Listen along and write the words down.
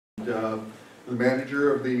The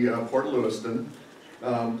manager of the Port of Lewiston.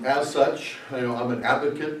 As such, I'm an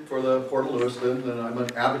advocate for the Port of Lewiston, and I'm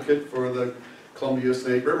an advocate for the Columbia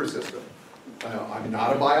Snake River system. I'm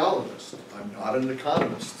not a biologist. I'm not an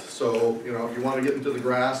economist. So, if you want to get into the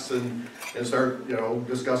grass and start,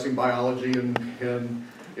 discussing biology and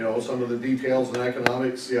some of the details and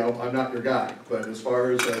economics, I'm not your guy. But as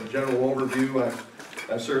far as a general overview,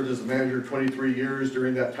 I've served as a manager 23 years.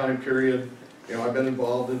 During that time period, I've been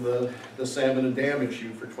involved in the salmon and dam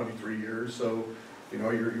issue for 23 years. So,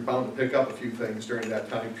 you're bound to pick up a few things during that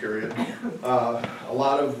time period. A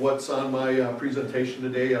lot of what's on my presentation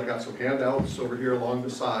today, I've got some handouts over here along the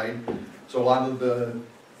side. So a lot of the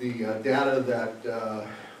data that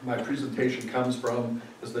my presentation comes from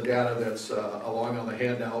is the data that's along on the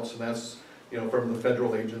handouts, and that's from the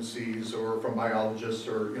federal agencies or from biologists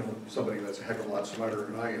or somebody that's a heck of a lot smarter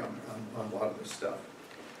than I am on a lot of this stuff.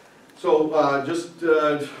 So just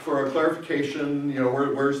for a clarification,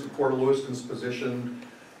 where's the Port of Lewiston's position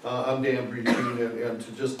on dam breaching, and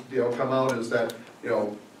to just come out is that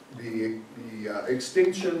the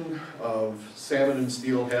extinction of salmon and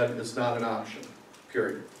steelhead is not an option,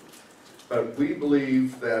 period. But we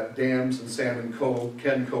believe that dams and salmon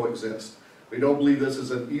can coexist. We don't believe this is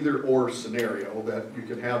an either-or scenario, that you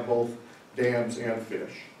can have both dams and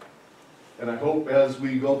fish. And I hope as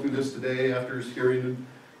we go through this today, after hearing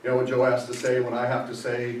what Joe has to say, what I have to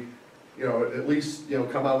say, at least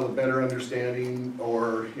come out with a better understanding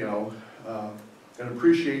or an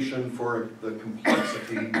appreciation for the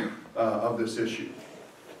complexity of this issue.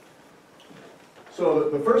 So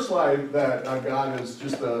the first slide that I've got is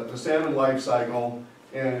just the salmon life cycle,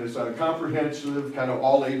 and it's a comprehensive kind of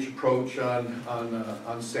all-age approach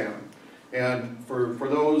on salmon. And for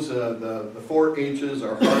those, the 4 H's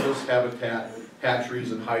are harvest, habitat,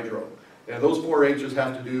 hatcheries, and hydro. And those 4 H's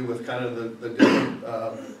have to do with kind of the different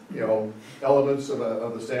elements of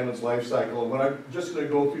the salmon's life cycle. And I'm just going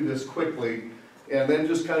to go through this quickly, and then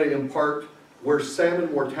just kind of impart where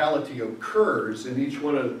salmon mortality occurs in each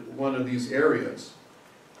one of these areas.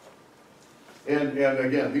 And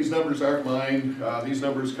again, these numbers aren't mine. These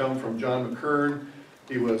numbers come from John McKern.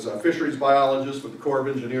 He was a fisheries biologist with the Corps of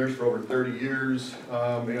Engineers for over 30 years,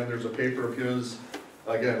 and there's a paper of his,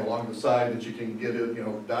 again, along the side that you can get it,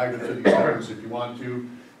 dive into these numbers if you want to.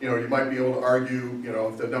 You might be able to argue,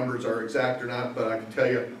 if the numbers are exact or not, but I can tell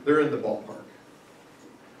you, they're in the ballpark.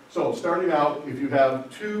 So, starting out, if you have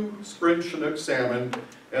 2 spring Chinook salmon,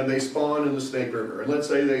 and they spawn in the Snake River, and let's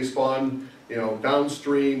say they spawn,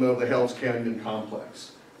 downstream of the Hells Canyon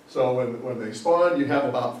complex. So when they spawn, you have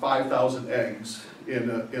about 5,000 eggs in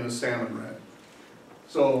a salmon red.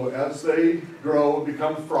 So as they grow,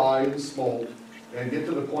 become fry and smolt, and get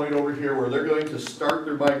to the point over here where they're going to start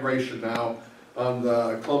their migration now on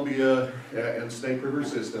the Columbia and Snake River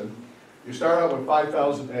system. You start out with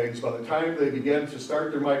 5,000 eggs. By the time they begin to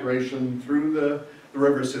start their migration through the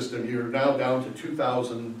river system, you're now down to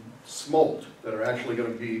 2,000 smolt that are actually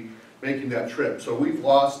going to be making that trip. So we've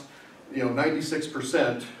lost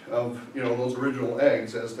 96% of those original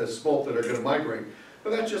eggs as the smolt that are going to migrate.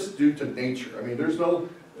 But that's just due to nature. I mean, there's no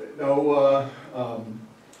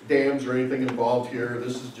dams or anything involved here.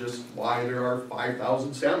 This is just why there are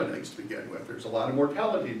 5,000 salmon eggs to begin with. There's a lot of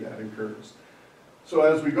mortality that occurs. So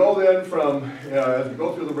as we go then as we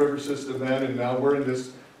go through the river system then, and now we're in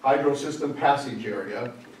this hydro system passage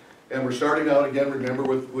area, and we're starting out again, remember,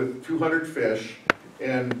 with 200 fish,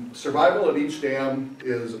 and survival at each dam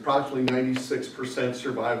is approximately 96%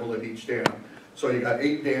 survival at each dam. So you got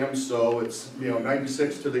 8 dams, so it's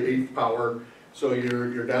 96 to the 8th power. So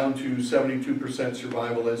you're down to 72%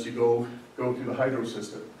 survival as you go through the hydro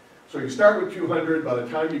system. So you start with 200. By the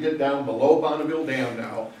time you get down below Bonneville Dam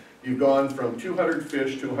now, you've gone from 200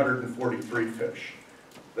 fish to 143 fish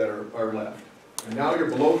that are left. And now you're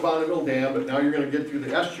below Bonneville Dam, but now you're going to get through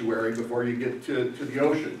the estuary before you get to the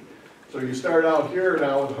ocean. So you start out here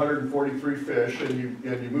now with 143 fish, and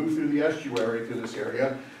you move through the estuary to this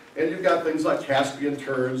area, and you've got things like Caspian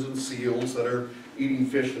terns and seals that are eating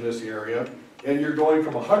fish in this area. And you're going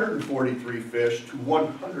from 143 fish to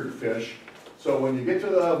 100 fish. So when you get to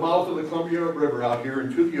the mouth of the Columbia River out here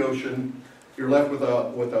into the ocean, you're left with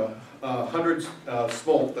a 100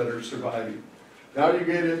 smolt that are surviving. Now you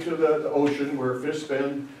get into the ocean where fish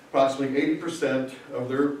spend approximately 80% of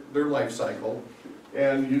their life cycle.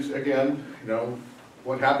 And again,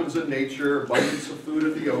 what happens in nature, abundance of food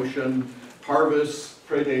in the ocean, harvest,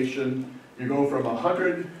 predation. You go from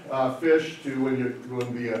 100 fish to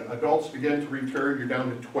when the adults begin to return, you're down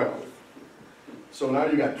to 12. So now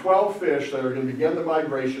you got 12 fish that are going to begin the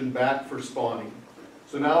migration back for spawning.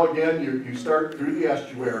 So now again, you start through the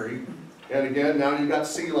estuary, And again, now you've got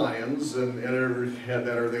sea lions that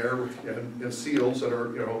are there, and seals that are,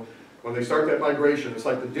 when they start that migration, it's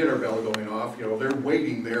like the dinner bell going off, they're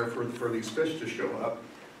waiting there for these fish to show up.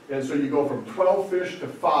 And so you go from 12 fish to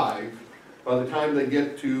 5 by the time they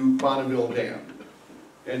get to Bonneville Dam.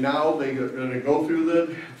 And now they're going to go through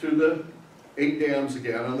the 8 dams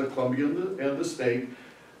again on the Columbia and the Snake.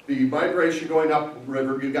 The migration going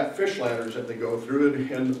upriver, you've got fish ladders that they go through,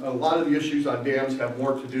 and a lot of the issues on dams have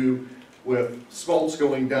more to do with smolts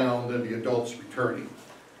going down than the adults returning.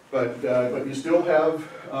 But you still have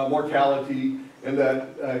mortality in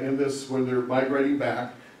this when they're migrating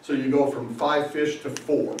back. So you go from 5 fish to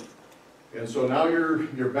 4. And so now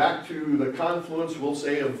you're back to the confluence, we'll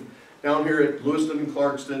say, of down here at Lewiston and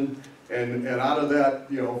Clarkston, and out of that,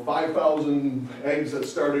 5,000 eggs that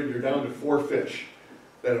started, you're down to 4 fish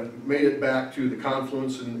that have made it back to the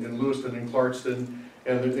confluence in Lewiston and Clarkston,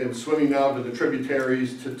 and swimming now to the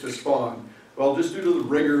tributaries to spawn. Well, just due to the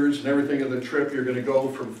rigors and everything of the trip, you're going to go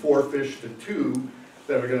from 4 fish to 2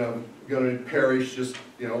 that are going to perish. Just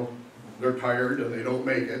they're tired and they don't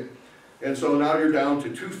make it, and so now you're down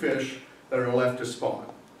to 2 fish that are left to spawn.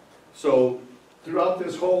 So throughout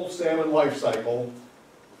this whole salmon life cycle,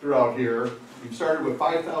 throughout here, you started with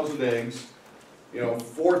 5,000 eggs.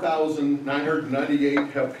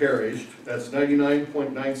 4,998 have perished. That's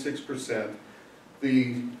 99.96%.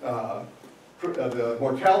 The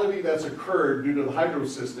mortality that's occurred due to the hydro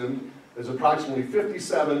system is approximately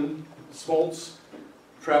 57 smolts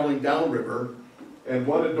traveling downriver and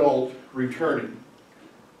 1 adult returning.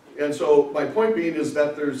 And so my point being is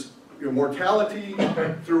that there's mortality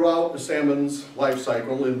throughout the salmon's life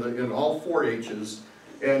cycle in all 4 H's,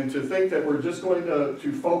 and to think that we're just going to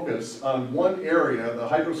focus on one area, the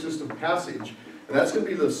hydro system passage, and that's going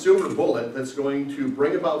to be the silver bullet that's going to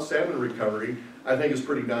bring about salmon recovery, I think is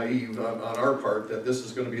pretty naive on our part, that this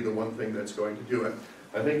is going to be the one thing that's going to do it.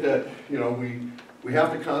 I think that we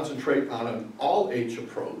have to concentrate on an all-H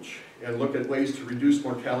approach and look at ways to reduce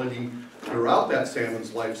mortality throughout that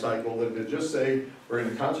salmon's life cycle, than to just say we're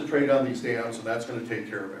going to concentrate on these dams and that's going to take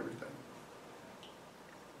care of everything.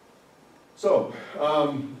 So,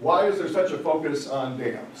 why is there such a focus on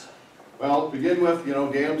dams? Well, to begin with,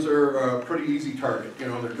 dams are a pretty easy target.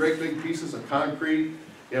 They're great big pieces of concrete,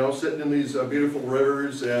 sitting in these beautiful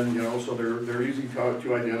rivers, and so they're easy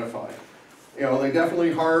to identify. They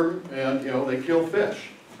definitely harm, and they kill fish.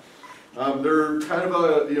 They're kind of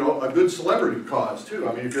a good celebrity cause too.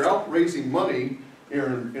 I mean, if you're out raising money, you're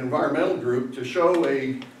an environmental group, to show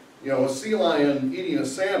a sea lion eating a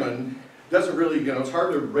salmon doesn't really, it's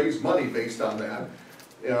hard to raise money based on that.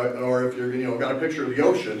 Or if you're got a picture of the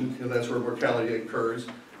ocean, that's where mortality occurs.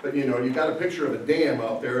 But you've got a picture of a dam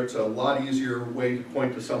out there, it's a lot easier way to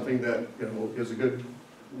point to something that is a good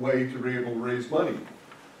way to be able to raise money.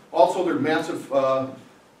 Also, there's massive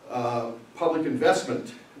public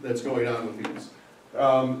investment that's going on with these.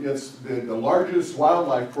 It's the largest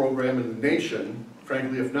wildlife program in the nation,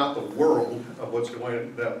 frankly, if not the world, of what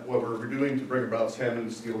we're doing to bring about salmon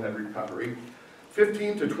and steelhead recovery.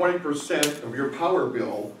 15 to 20% of your power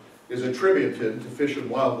bill is attributed to fish and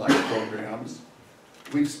wildlife programs.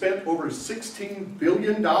 We've spent over $16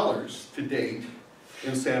 billion to date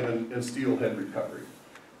in salmon and steelhead recovery.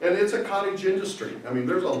 And it's a cottage industry. I mean,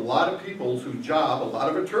 there's a lot of people whose job, a lot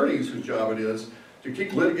of attorneys whose job it is to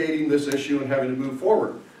keep litigating this issue and having to move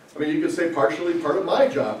forward. I mean, you could say partially part of my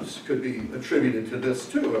jobs could be attributed to this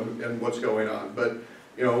too, and what's going on. But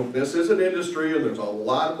this is an industry, and there's a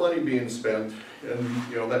lot of money being spent,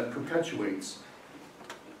 and that perpetuates.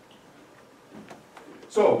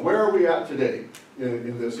 So where are we at today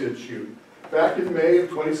in this issue? Back in May of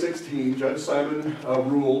 2016, Judge Simon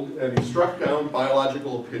ruled, and he struck down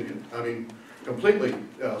biological opinion. I mean, completely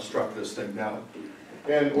struck this thing down,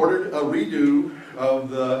 and ordered a redo of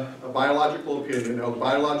the biological opinion. Now, the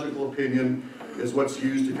biological opinion is what's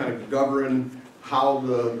used to kind of govern how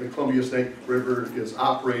the Columbia Snake River is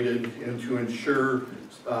operated, and to ensure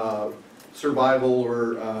survival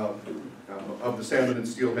or of the salmon and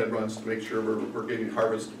steelhead runs, to make sure we're getting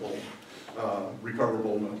harvestable,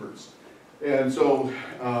 recoverable numbers. And so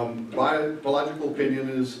biological opinion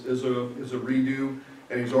is a redo,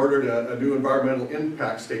 and he's ordered a new environmental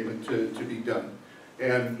impact statement to be done.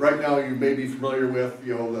 And right now you may be familiar with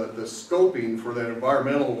the scoping for that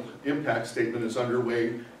environmental impact statement is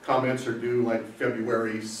underway. Comments are due like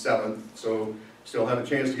February 7th, so still have a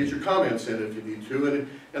chance to get your comments in if you need to.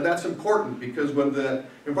 And that's important, because when the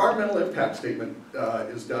environmental impact statement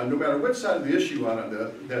is done, no matter which side of the issue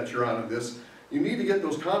that you're on this, you need to get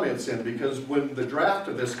those comments in, because when the draft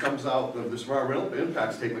of this comes out, of this environmental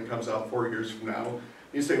impact statement comes out 4 years from now,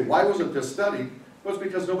 you say, why wasn't this studied? Well, it's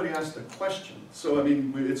because nobody asked a question. So, I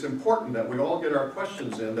mean, it's important that we all get our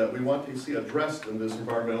questions in that we want to see addressed in this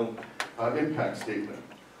environmental impact statement.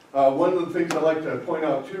 One of the things I'd like to point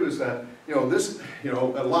out too is that,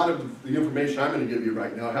 a lot of the information I'm going to give you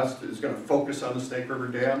right now is going to focus on the Snake River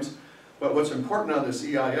dams. But what's important on this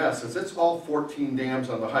EIS is it's all 14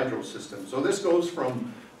 dams on the hydro system. So this goes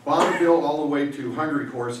from Bonneville all the way to Hungry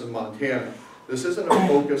Horse in Montana. This isn't a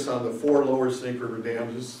focus on the 4 lower Snake River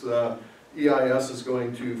dams. This EIS is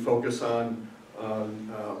going to focus on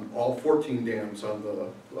all 14 dams on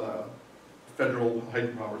the federal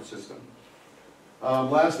hydropower system.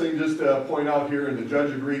 Last thing, just to point out here, and the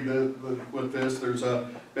judge agreed with this, there's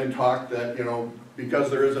been talk that,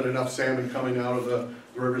 because there isn't enough salmon coming out of the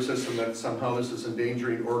river system, that somehow this is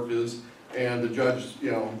endangering orcas, and the judge,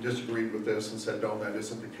 disagreed with this and said, no, that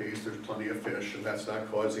isn't the case. There's plenty of fish, and that's not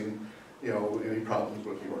causing, any problems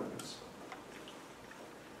with the orcas.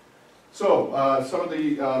 So, some of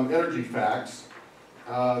the energy facts.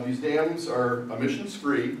 These dams are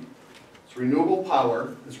emissions-free, it's renewable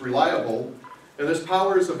power, it's reliable, and this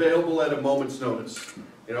power is available at a moment's notice.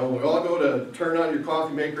 When we all go to turn on your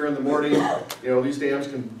coffee maker in the morning, these dams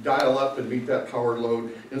can dial up and meet that power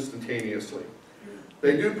load instantaneously.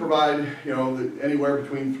 They do provide, anywhere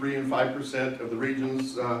between 3 and 5% of the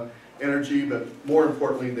region's energy, but more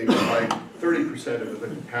importantly, they provide 30% of the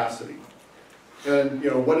capacity. And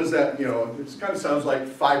what is that? It kind of sounds like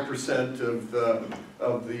 5%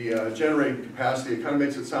 of the generating capacity. It kind of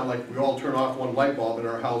makes it sound like we all turn off one light bulb in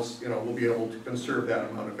our house. We'll be able to conserve that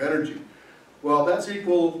amount of energy. Well, that's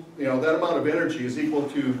equal. That amount of energy is equal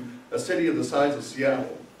to a city of the size of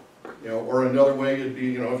Seattle. Or another way it'd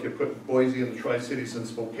be, if you put Boise and the Tri-Cities and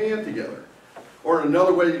Spokane together. Or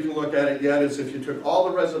another way you can look at it yet is if you took all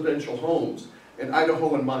the residential homes in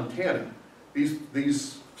Idaho and Montana.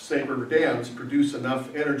 These Snake River dams produce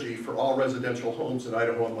enough energy for all residential homes in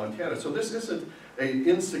Idaho and Montana. So this isn't an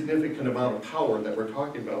insignificant amount of power that we're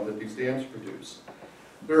talking about that these dams produce.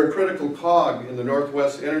 They're a critical cog in the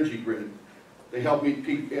Northwest energy grid. They help meet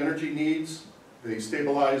peak energy needs, they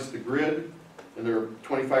stabilize the grid, and they're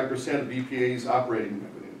 25% of EPA's operating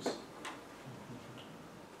revenues.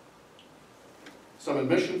 Some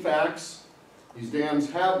emission facts. These dams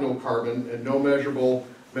have no carbon and no measurable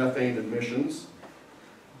methane emissions.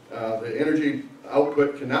 The energy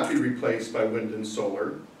output cannot be replaced by wind and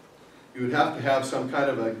solar. You would have to have some kind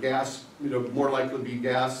of a gas, more likely to be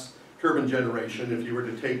gas turbine generation if you were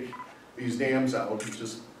to take these dams out. It's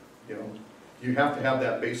just, you have to have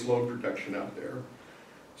that base load production out there.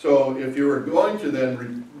 So if you were going to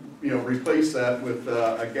then, replace that with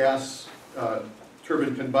a gas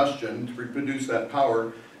turbine combustion to produce that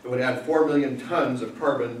power, it would add 4 million tons of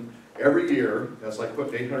carbon every year. That's like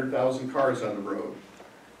putting 800,000 cars on the road.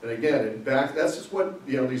 And again, that's just what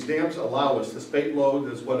these dams allow us. This base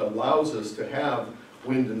load is what allows us to have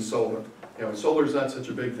wind and solar. Solar is not such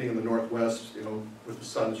a big thing in the Northwest, with the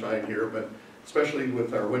sunshine here, but especially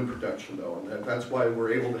with our wind production, though. And that's why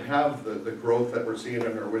we're able to have the growth that we're seeing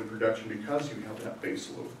in our wind production, because you have that base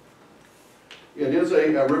load. It is a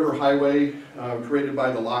river highway created by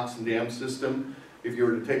the locks and dam system. If you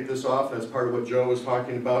were to take this off, that's part of what Joe was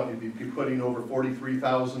talking about. You'd be putting over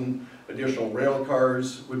 43,000 additional rail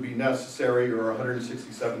cars would be necessary, or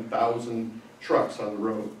 167,000 trucks on the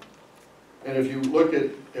road. And if you look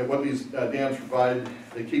at what these dams provide,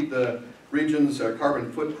 they keep the region's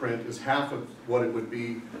carbon footprint is half of what it would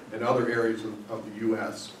be in other areas of the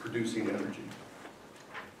U.S. producing energy.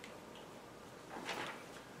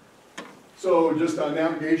 So just on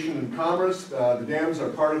navigation and commerce, the dams are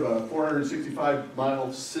part of a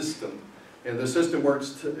 465-mile system. And the system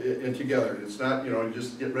works together. It's not,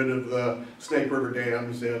 just get rid of the Snake River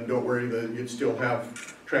dams and don't worry that you'd still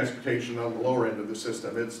have transportation on the lower end of the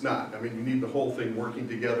system. It's not. I mean, you need the whole thing working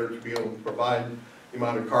together to be able to provide the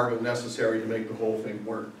amount of cargo necessary to make the whole thing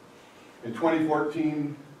work. In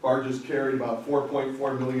 2014, barges carried about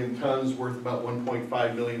 4.4 million tons, worth about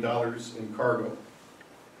 $1.5 million in cargo.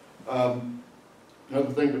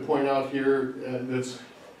 Another thing to point out here,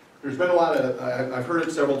 there's been a lot of, I've heard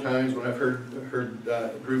it several times when I've heard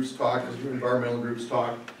groups talk, environmental groups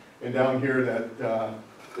talk, and down here that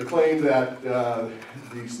the claim that the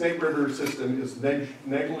Snake River system is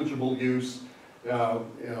negligible use,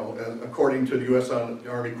 according to the U.S.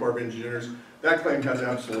 Army Corps of Engineers, that claim has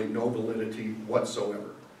absolutely no validity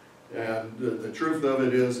whatsoever. And the truth of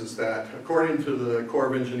it is that according to the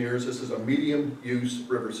Corps of Engineers, this is a medium-use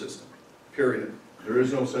river system, period. There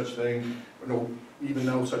is no such thing, even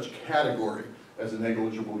no such category as a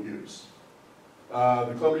negligible use.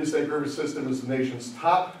 The Columbia Snake River system is the nation's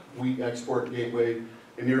top wheat export gateway,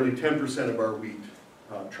 and nearly 10% of our wheat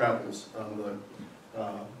travels on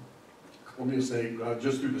Columbia Snake,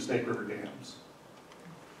 just through the Snake River dams.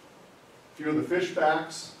 A few of the fish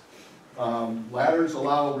facts. Ladders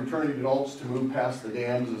allow returning adults to move past the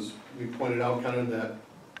dams, as we pointed out, kind of in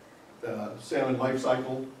that salmon life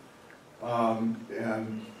cycle.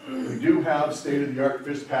 And we do have state-of-the-art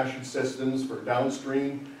fish passage systems for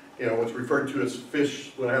downstream. You know, what's referred to as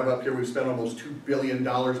fish, what I have up here, we've spent almost $2 billion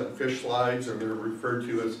on fish slides, or they're referred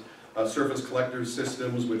to as surface collector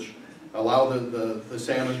systems, which allow the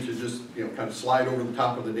salmon to just, you know, kind of slide over the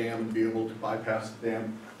top of the dam and be able to bypass the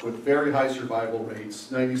dam with very high survival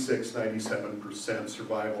rates, 96, 97%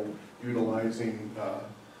 survival, utilizing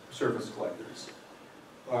surface collectors.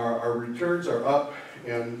 Our returns are up,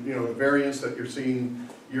 and you know, the variance that you're seeing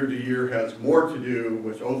year to year has more to do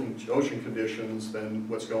with ocean conditions than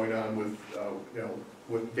what's going on with you know,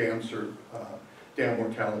 with dams or dam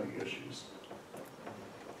mortality issues.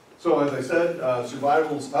 So as I said,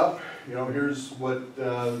 survival's up. You know, here's what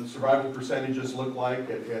survival percentages look like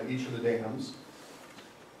at each of the dams.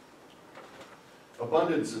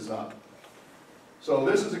 Abundance is up. So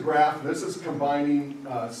this is a graph, this is combining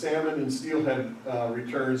salmon and steelhead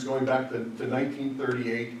returns going back to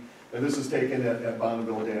 1938, and this is taken at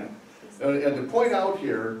Bonneville Dam. And to point out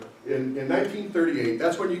here, in 1938,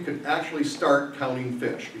 that's when you could actually start counting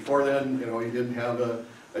fish. Before then, you know, you didn't have a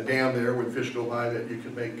dam there when fish go by that you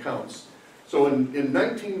could make counts. So in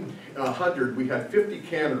 1900, we had 50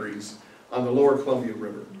 canneries on the lower Columbia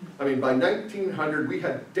River. I mean, by 1900, we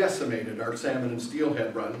had decimated our salmon and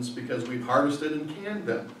steelhead runs because we've harvested and canned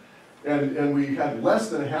them. And we had less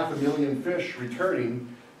than 500,000 fish returning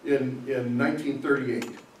in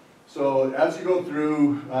 1938. So as you go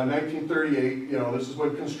through 1938, you know, this is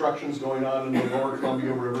when construction's going on in the lower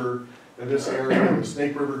Columbia River. In this area, the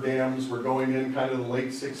Snake River dams were going in kind of the late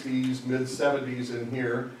 60s, mid 70s in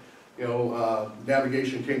here. You know,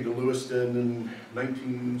 navigation came to Lewiston in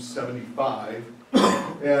 1975.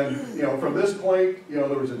 And, you know, from this point, you know,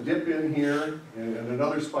 there was a dip in here and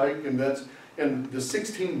another spike, and the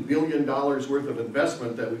 $16 billion worth of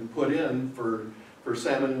investment that we put in for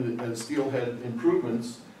salmon and steelhead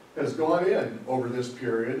improvements has gone in over this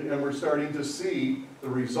period, and we're starting to see the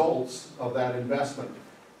results of that investment.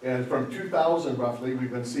 And from 2000 roughly,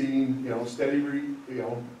 we've been seeing, you know, steady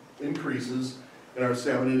increases in our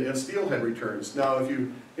salmon and steelhead returns. Now, if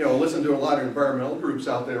you listen to a lot of environmental groups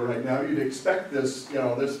out there right now, you'd expect this, you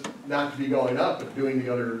know, this not to be going up, but doing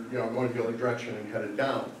the other, you know, going the other direction and headed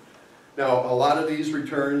down. Now, a lot of these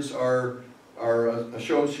returns are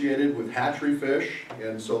associated with hatchery fish,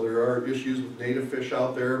 and so there are issues with native fish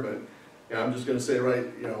out there, but you know, I'm just going to say, right,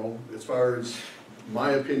 you know, as far as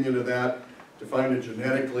my opinion of that, to find a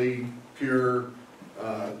genetically pure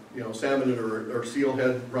you know, salmon or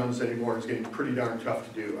steelhead runs anymore is getting pretty darn tough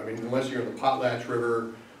to do. I mean, unless you're in the Potlatch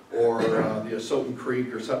River or the Asotin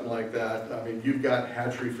Creek or something like that, I mean, you've got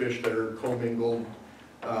hatchery fish that are commingled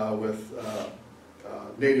with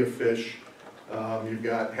native fish. You've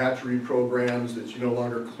got hatchery programs that you no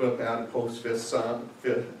longer clip adipose fins on,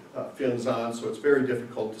 so it's very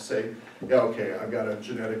difficult to say, yeah, okay, I've got a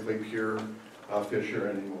genetically pure fish here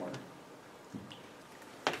anymore.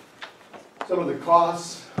 Some of the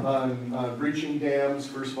costs on breaching dams.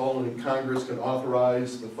 First of all, only Congress can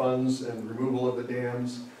authorize the funds and removal of the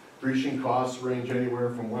dams. Breaching costs range anywhere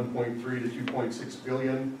from 1.3 to 2.6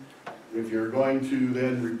 billion. If you're going to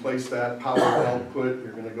then replace that power output,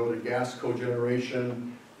 you're going to go to gas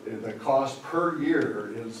cogeneration. The cost per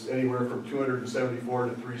year is anywhere from 274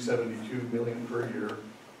 to 372 million per year.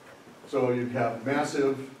 So you'd have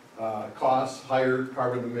massive costs, higher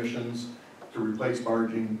carbon emissions to replace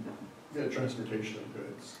barging. Transportation of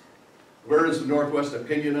goods. Where is the Northwest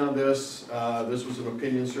opinion on this? This was an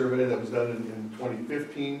opinion survey that was done in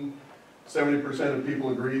 2015. 70% of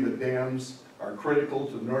people agree that dams are critical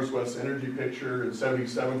to the Northwest energy picture, and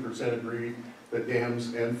 77% agree that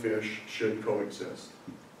dams and fish should coexist.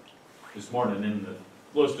 This morning in the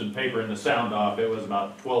Lewiston paper in the sound off, it was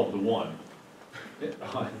about 12 to 1.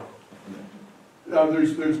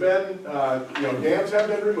 There's been, you know, dams have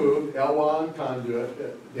been removed, Elwha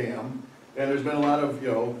Conduit Dam, and there's been a lot of, you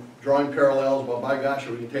know, drawing parallels. Well, my gosh,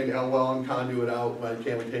 we can take Elwha and Conduit out, why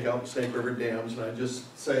can't we take out the Snake River dams? And I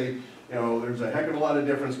just say, you know, there's a heck of a lot of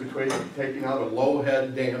difference between taking out a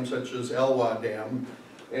low-head dam such as Elwha Dam,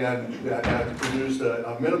 and that had produced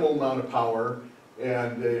a minimal amount of power,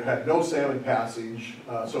 and they had no salmon passage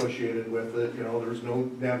associated with it. You know, there's no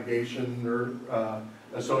navigation or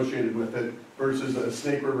associated with it, versus a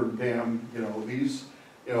Snake River dam. You know, these,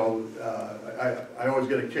 you know, I always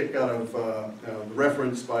get a kick out of the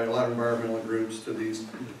reference by a lot of environmental groups to these,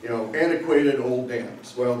 you know, antiquated old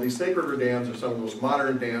dams. Well, these Snake River dams are some of the most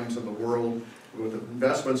modern dams in the world. with the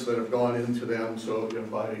investments that have gone into them. So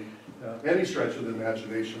by any stretch of the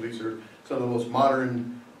imagination, these are some of the most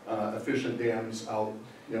modern, efficient dams out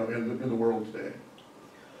in the world today.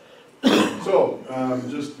 So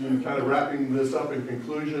just kind of wrapping this up in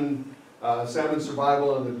conclusion, salmon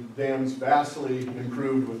survival on the dams vastly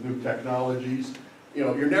improved with new technologies.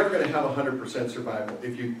 You're never going to have 100% survival.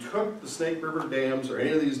 If you took the Snake River dams or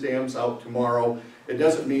any of these dams out tomorrow, it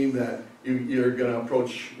doesn't mean that you're going to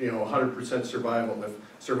approach 100% survival. If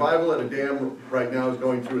survival at a dam right now is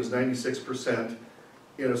going through is 96%,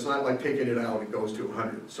 it's not like taking it out, it goes to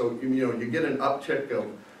 100. So you get an uptick of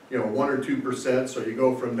 1 or 2%, so you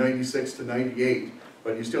go from 96 to 98,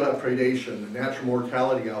 but you still have predation and natural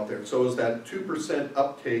mortality out there. So is that 2%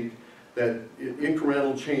 uptake, that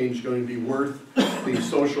incremental change, going to be worth the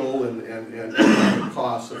social and economic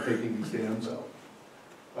costs of taking these dams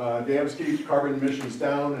out? Dams keep carbon emissions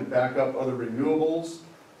down and back up other renewables.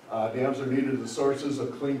 Dams are needed as sources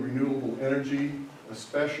of clean renewable energy,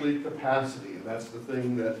 especially capacity, and that's the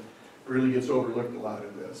thing that really gets overlooked a lot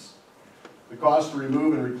in this. The cost to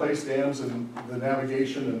remove and replace dams and the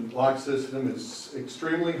navigation and lock system is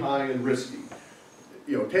extremely high and risky.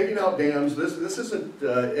 Taking out dams, this isn't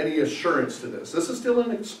any assurance to this. This is still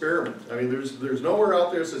an experiment. I mean, there's nowhere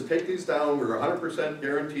out there that says take these down, we're 100%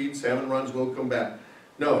 guaranteed salmon runs will come back.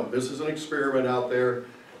 No, this is an experiment out there,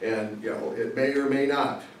 and it may or may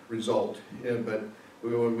not result in, but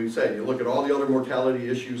when we say, you look at all the other mortality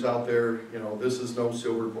issues out there, this is no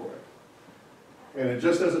silver bullet. And it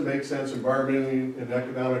just doesn't make sense environmentally and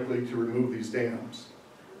economically to remove these dams.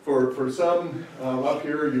 For some up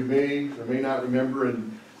here, you may or may not remember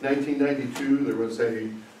in 1992 there was a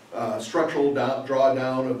structural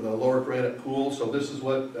drawdown of the lower granite pool. So this is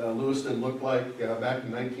what Lewiston looked like back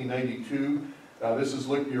in 1992.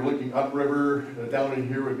 You're looking upriver. Down in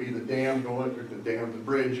here would be the dam the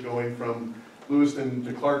bridge going from Lewiston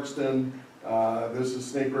to Clarkston. This is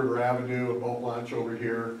Snake River Avenue, a boat launch over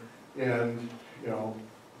here, and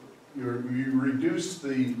you reduce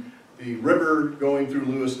the river going through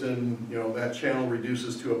Lewiston, that channel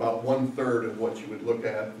reduces to about 1/3 of what you would look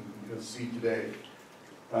at and see today.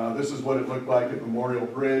 This is what it looked like at Memorial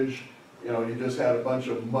Bridge. You just had a bunch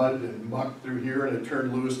of mud and muck through here, and it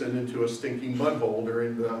turned Lewiston into a stinking mud hole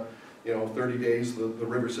during the 30 days the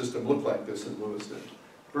river system looked like this in Lewiston.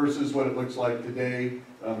 Versus what it looks like today.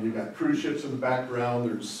 You've got cruise ships in the background.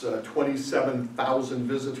 There's 27,000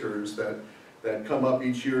 visitors that come up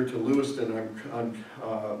each year to Lewiston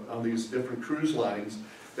on these different cruise lines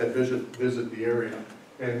that visit the area.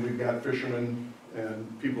 And we've got fishermen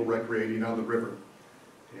and people recreating on the river.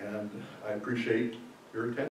 And I appreciate your attention.